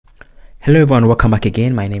Hello everyone, welcome back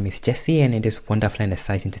again. My name is Jesse, and in this wonderful and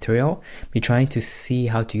exciting tutorial, we're trying to see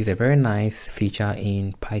how to use a very nice feature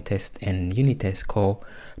in Pytest and Unittest called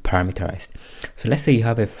Parameterized. So let's say you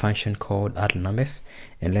have a function called add numbers,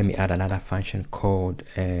 and let me add another function called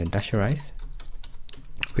Dasherize,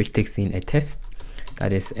 which takes in a text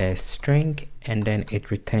that is a string, and then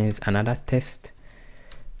it returns another text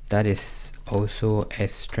that is also a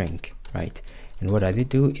string, right? And what does it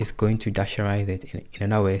do? It's going to Dasherize it.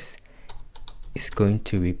 In other words, it's going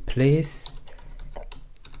to replace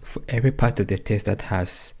for every part of the text that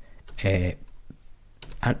has an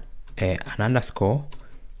underscore.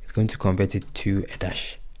 It's going to convert it to a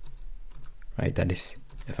dash, right? That is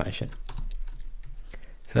the function.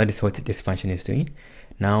 So that is what this function is doing.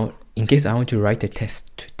 Now, in case I want to write a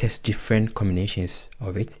test to test different combinations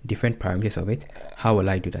of it, different parameters of it, how will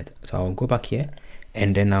I do that? So I'll go back here,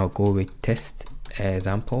 and then I'll go with test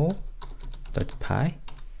example.py,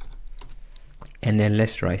 and then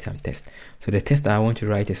let's write some tests. So the test I want to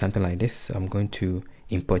write is something like this. So I'm going to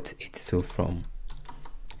import it. So from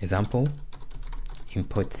example,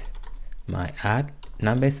 import my add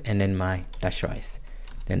numbers and then my Dasherize.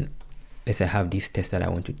 Then let's say I have these tests that I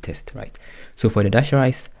want to test, right? So for the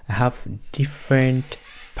Dasherize, I have different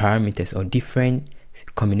parameters or different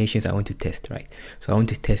combinations I want to test, right? So I want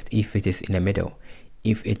to test if it is in the middle,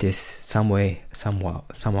 if it is somewhere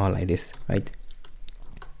like this, right?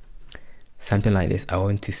 Something like this. I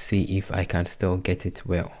want to see if I can still get it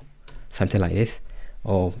well, something like this,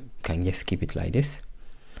 or can just keep it like this.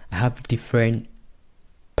 I have different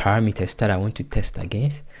parameters that I want to test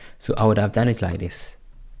against, so I would have done it like this,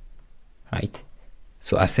 right?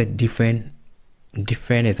 So I set different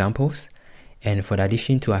examples, and for the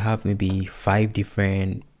addition to, I have maybe 5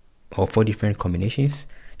 different or 4 different combinations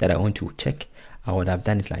that I want to check. I would have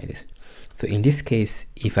done it like this. So in this case,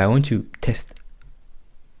 if I want to test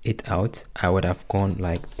it out, I would have gone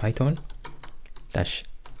like python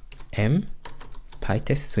 -m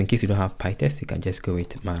pytest. So in case you don't have pytest, you can just go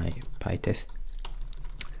with my pytest,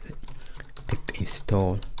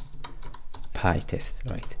 install pytest,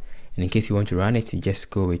 right? And in case you want to run it, you just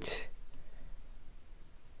go with,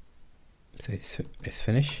 so it's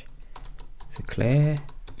finished, so clear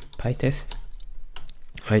pytest,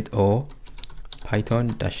 right? Or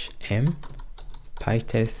python -m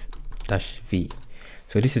pytest-v.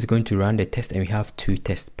 So this is going to run the test, and we have 2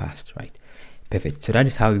 tests passed, right? Perfect. So that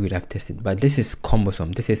is how we would have tested, but this is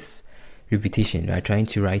cumbersome. This is repetition. We are trying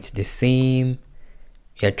to write the same,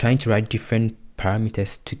 we are trying to write different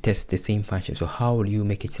parameters to test the same function. So how will you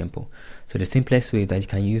make it simple? So the simplest way is that you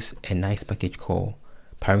can use a nice package called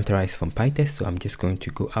Parameterized from Pytest. So I'm just going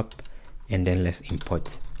to go up, and then let's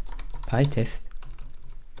import Pytest.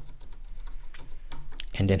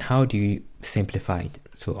 And then how do you simplify it?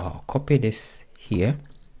 So I'll copy this here,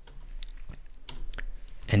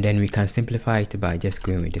 and then we can simplify it by just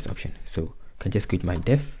going with this option. So you can just go with my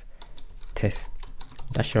def test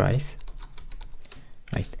Dasherize,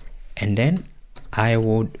 right? And then I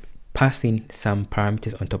would pass in some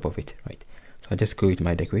parameters on top of it, right? So I'll just go with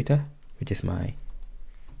my decorator, which is my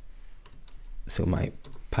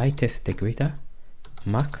pytest decorator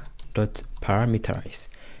mark.parametrize.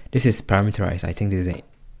 This is parameterized. I think this is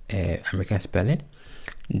a American spelling.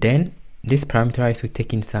 Then this parameterize will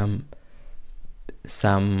take in some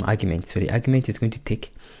arguments. So the argument it's going to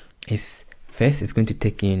take is, first it's going to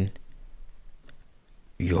take in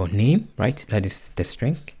your name, right? That is the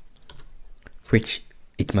string, which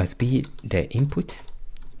it must be the input,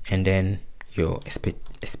 and then your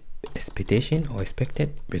expectation or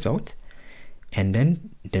expected result. And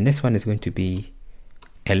then the next one is going to be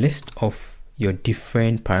a list of your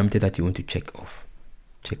different parameters that you want to check on.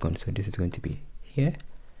 So this is going to be here,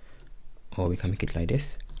 or we can make it like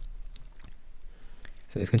this.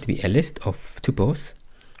 So it's going to be a list of tuples,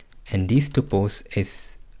 and these tuples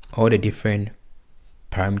is all the different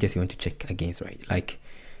parameters you want to check against, right? Like,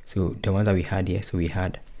 so the one that we had here, so we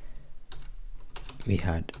had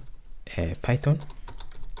a Python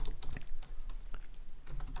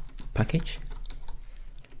package,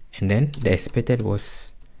 and then the expected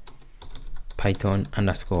was Python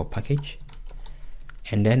 _package.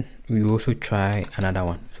 And then we also try another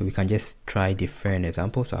one, so we can just try different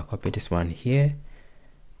examples. So I'll copy this one here,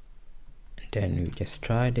 and then we just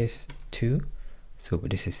try this too. So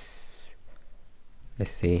this is,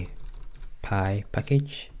 let's say, py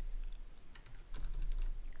package,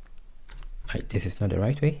 right? This is not the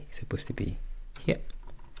right way. It's supposed to be here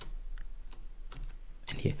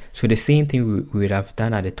and here. So the same thing we would have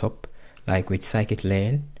done at the top, like with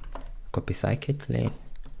scikit-learn, copy scikit-learn,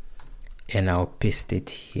 and I'll paste it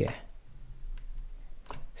here.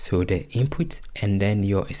 So the input and then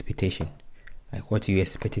your expectation, like what you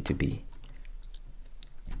expect it to be,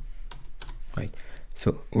 right?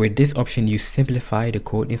 So with this option, you simplify the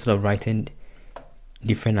code. Instead of writing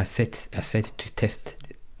different assets to test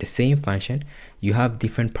the same function, you have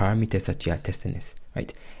different parameters that you are testing this,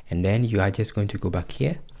 right? And then you are just going to go back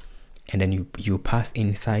here, and then you pass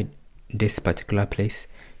inside this particular place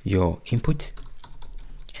your input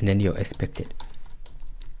and then your expected.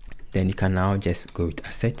 Then you can now just go with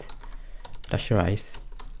asset dashize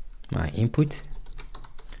my input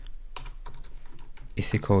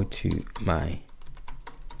is equal to my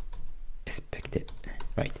expected,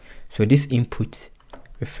 right? So this input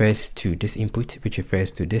refers to this input, which refers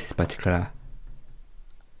to this particular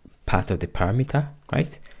part of the parameter,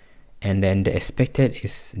 right? And then the expected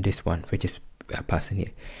is this one, which is passing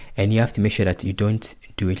here. And you have to make sure that you don't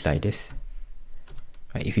do it like this,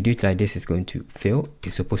 right? If you do it like this, it's going to fail.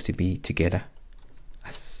 It's supposed to be together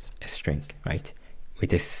as a string, right?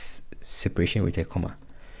 With this separation with a comma.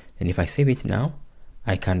 And if I save it now,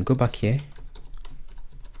 I can go back here,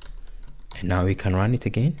 and now we can run it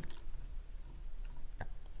again.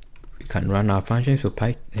 We can run our function. So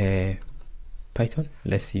Python,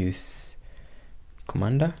 let's use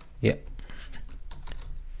commander. Yeah.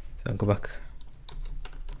 So I'll go back.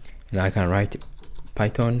 Now I can write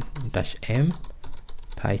Python -m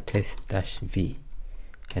pytest-v,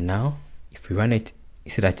 and now if we run it,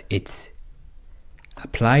 you see that it's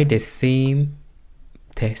applied the same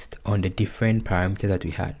test on the different parameters that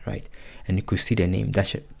we had, right? And you could see the name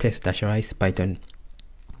test-dashize Python.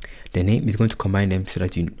 The name is going to combine them so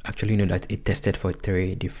that you actually know that it tested for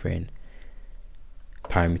 3 different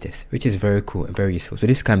parameters, which is very cool and very useful. So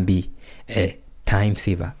this can be a time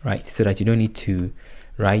saver, right? So that you don't need to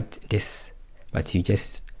write this, but you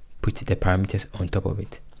just put the parameters on top of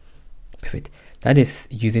it. Perfect. That is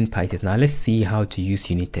using Pytest. Now let's see how to use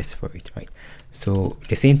Unittest for it, right? So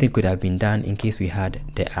the same thing could have been done in case we had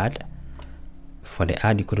the add. For the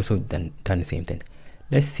add, you could also done the same thing.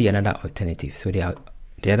 Let's see another alternative. So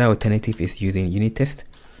the other alternative is using Unittest.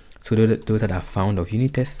 So those that are found of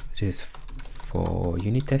Unittest, this is for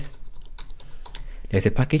Unittest. There's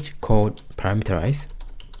a package called Parameterized.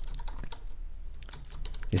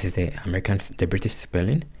 This is the British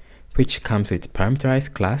spelling, which comes with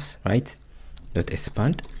parameterized class, right?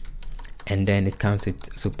 .expand, and then it comes with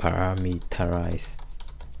also parameterized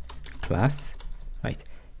class, right?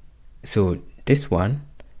 So this one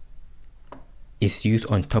is used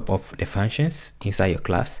on top of the functions inside your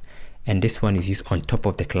class, and this one is used on top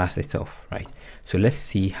of the class itself, right? So let's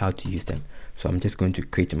see how to use them. So I'm just going to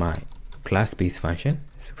create my class-based function,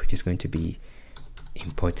 which is going to be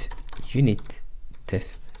import unit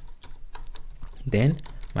test, then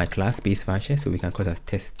my class-based function, so we can call that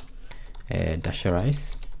test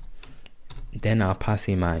dashize. Then I'll pass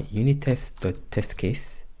in my unittest.test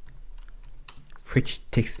case, which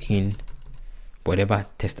takes in whatever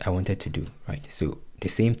test I wanted to do, right? So the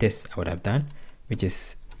same test I would have done, which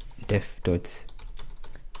is def.test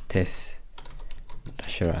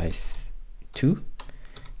dashize 2.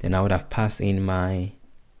 Then I would have passed in my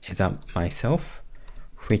myself,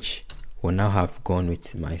 which will now have gone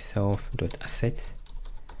with myself.asset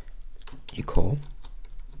equal,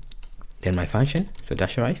 then my function, so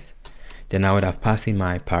dashize. Then I would have passed in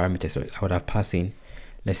my parameters. So I would have passed in,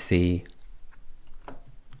 let's say,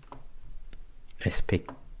 let's pick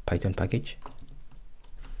Python package.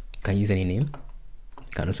 You can use any name.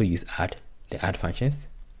 You can also use add, the add functions.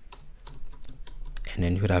 And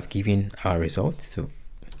then you would have given our result. So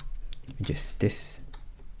just this.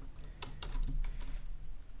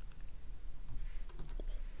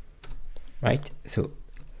 Right? So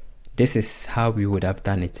this is how we would have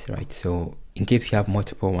done it, right? So in case we have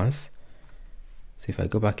multiple ones, so if I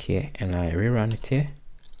go back here and I rerun it here,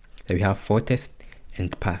 so we have 4 tests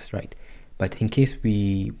and pass, right? But in case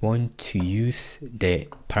we want to use the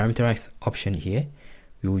parameterized option here,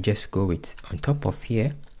 we will just go with, on top of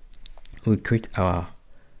here, we create our,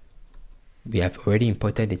 we have already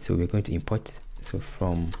imported it, so we're going to import, so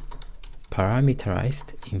from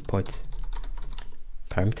parameterized, import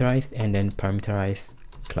parameterized, and then parameterized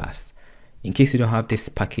class. In case you don't have this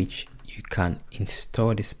package, you can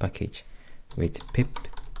install this package with pip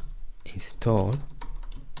install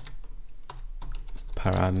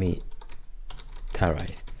parameterized,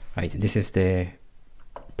 right? This is the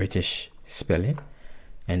British spelling,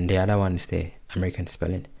 and the other one is the American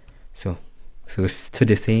spelling. So it's still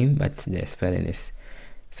the same, but the spelling is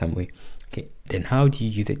some way. Okay, then how do you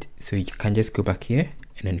use it? So you can just go back here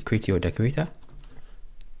and then create your decorator,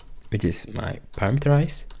 which is my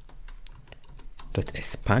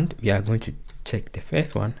parameterized.expand. We are going to check the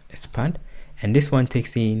first one, expand, and this one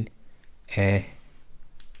takes in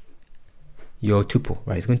your tuple,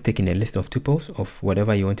 right? It's going to take in a list of tuples of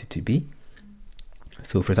whatever you want it to be.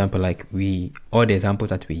 So for example, like all the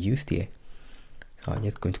examples that we used here, so I'm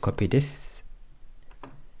just going to copy this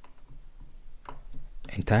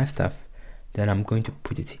entire stuff, then I'm going to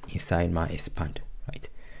put it inside my expand, right?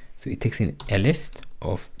 So it takes in a list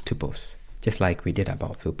of tuples, just like we did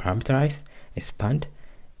above. So parameterize, expand,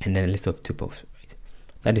 and then a list of tuples, right?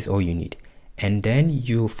 That is all you need. And then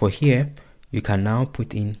for here, you can now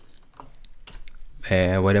put in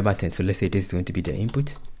whatever thing. So let's say this is going to be the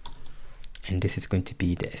input, and this is going to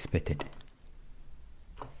be the expected.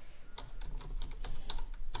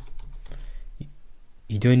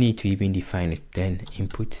 You don't need to even define it. Then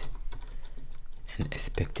input and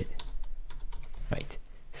expected, right?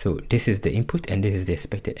 So this is the input and this is the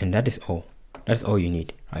expected, and that is all. That's all you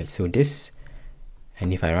need, right? So this,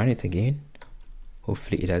 and if I run it again,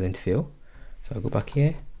 hopefully it doesn't fail. So I'll go back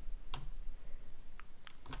here.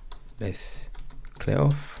 Let's clear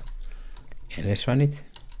off and let's run it.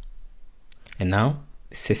 And now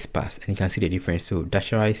it says pass, and you can see the difference. So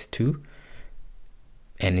Dasherize 2,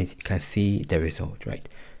 and you can see the result, right?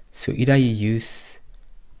 So either you use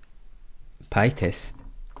Pytest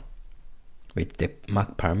with the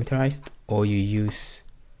mark parameterized, or you use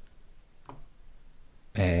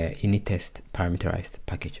Unittest parameterized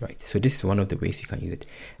package, right? So this is one of the ways you can use it.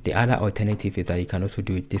 The other alternative is that you can also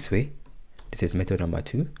do it this way. This is method number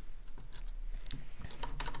 2.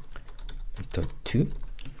 Method 2.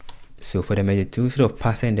 So for the method 2, instead of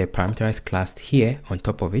passing the parameterized class here on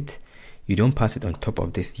top of it, you don't pass it on top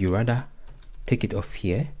of this. You rather take it off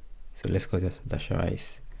here. So let's go to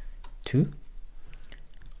Dasherize 2.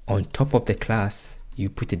 On top of the class, you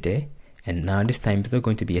put it there, and now this time it's not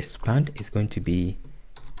going to be expand, it's going to be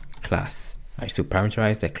class. Right, so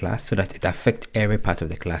parameterize the class so that it affects every part of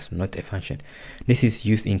the class, not a function. This is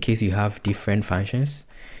used in case you have different functions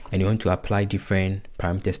and you want to apply different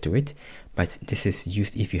parameters to it, but this is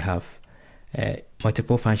used if you have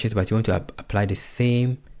multiple functions but you want to apply the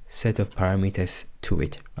same set of parameters to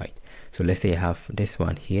it, right? So let's say I have this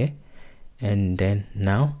one here, and then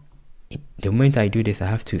now the moment I do this, I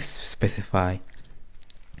have to specify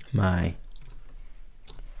my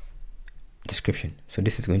description. So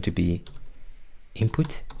this is going to be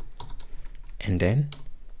input and then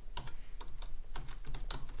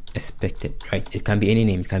expected, right? It can be any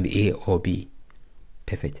name, it can be A or B.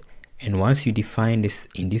 Perfect. And once you define this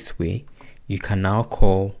in this way, you can now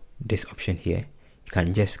call this option here. You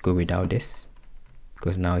can just go without this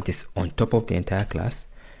because now it is on top of the entire class,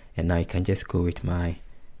 and now you can just go with my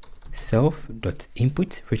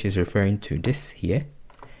self.input, which is referring to this here,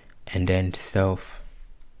 and then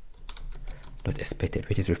self.expected,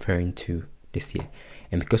 which is referring to this here.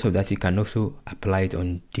 And because of that, you can also apply it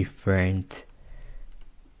on different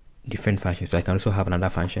functions. So I can also have another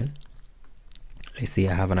function. Let's say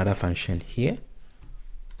I have another function here,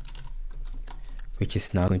 which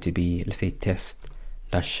is now going to be, let's say,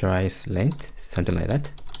 test-rise length, something like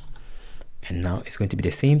that. And now it's going to be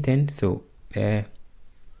the same thing. So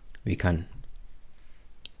we can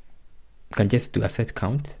just do asset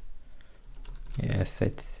count.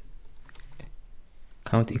 Asset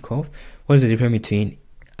count equals. What is the difference between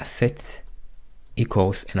asset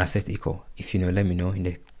equals and asset equal? If you know, let me know in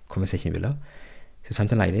the comment section below. So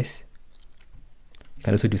something like this. You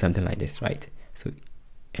can also do something like this, right? So,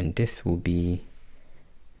 and this will be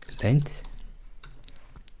length.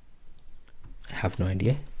 I have no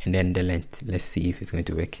idea. And then the length. Let's see if it's going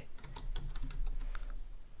to work.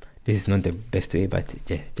 This is not the best way, but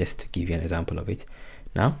just to give you an example of it.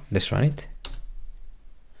 Now let's run it.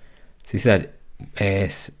 So you see that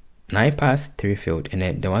 9 passed, 3 failed, and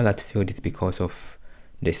then the one that failed is because of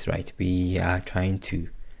this, right? We are trying to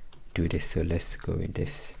do this, so let's go with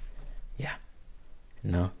this. Yeah,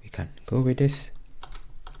 now we can go with this.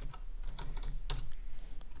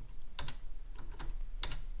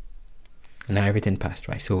 And now everything passed,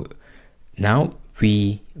 right? So now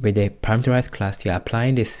with the parameterized class, you're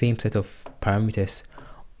applying the same set of parameters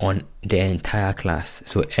on the entire class.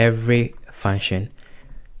 So every function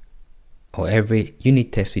or every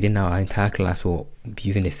unit test within our entire class will be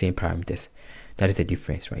using the same parameters. That is the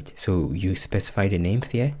difference, right? So you specify the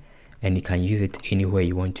names here, and you can use it anywhere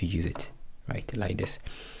you want to use it, right? Like this.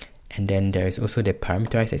 And then there is also the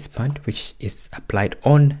parameterized expand, which is applied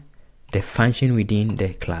on the function within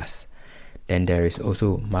the class. Then there is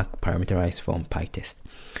also mark parameterized from Pytest.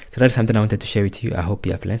 So that's something I wanted to share with you. I hope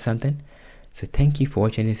you have learned something. So thank you for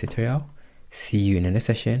watching this tutorial. See you in the next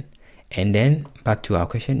session. And then back to our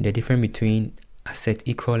question, the difference between asset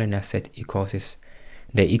equal and asset equals is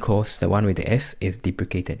the equals, the one with the S, is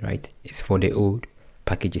deprecated, right? It's for the old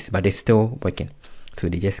packages, but they're still working. So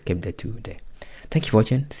they just kept the 2 there. Thank you for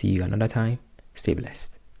watching. See you another time. Stay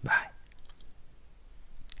blessed. Bye.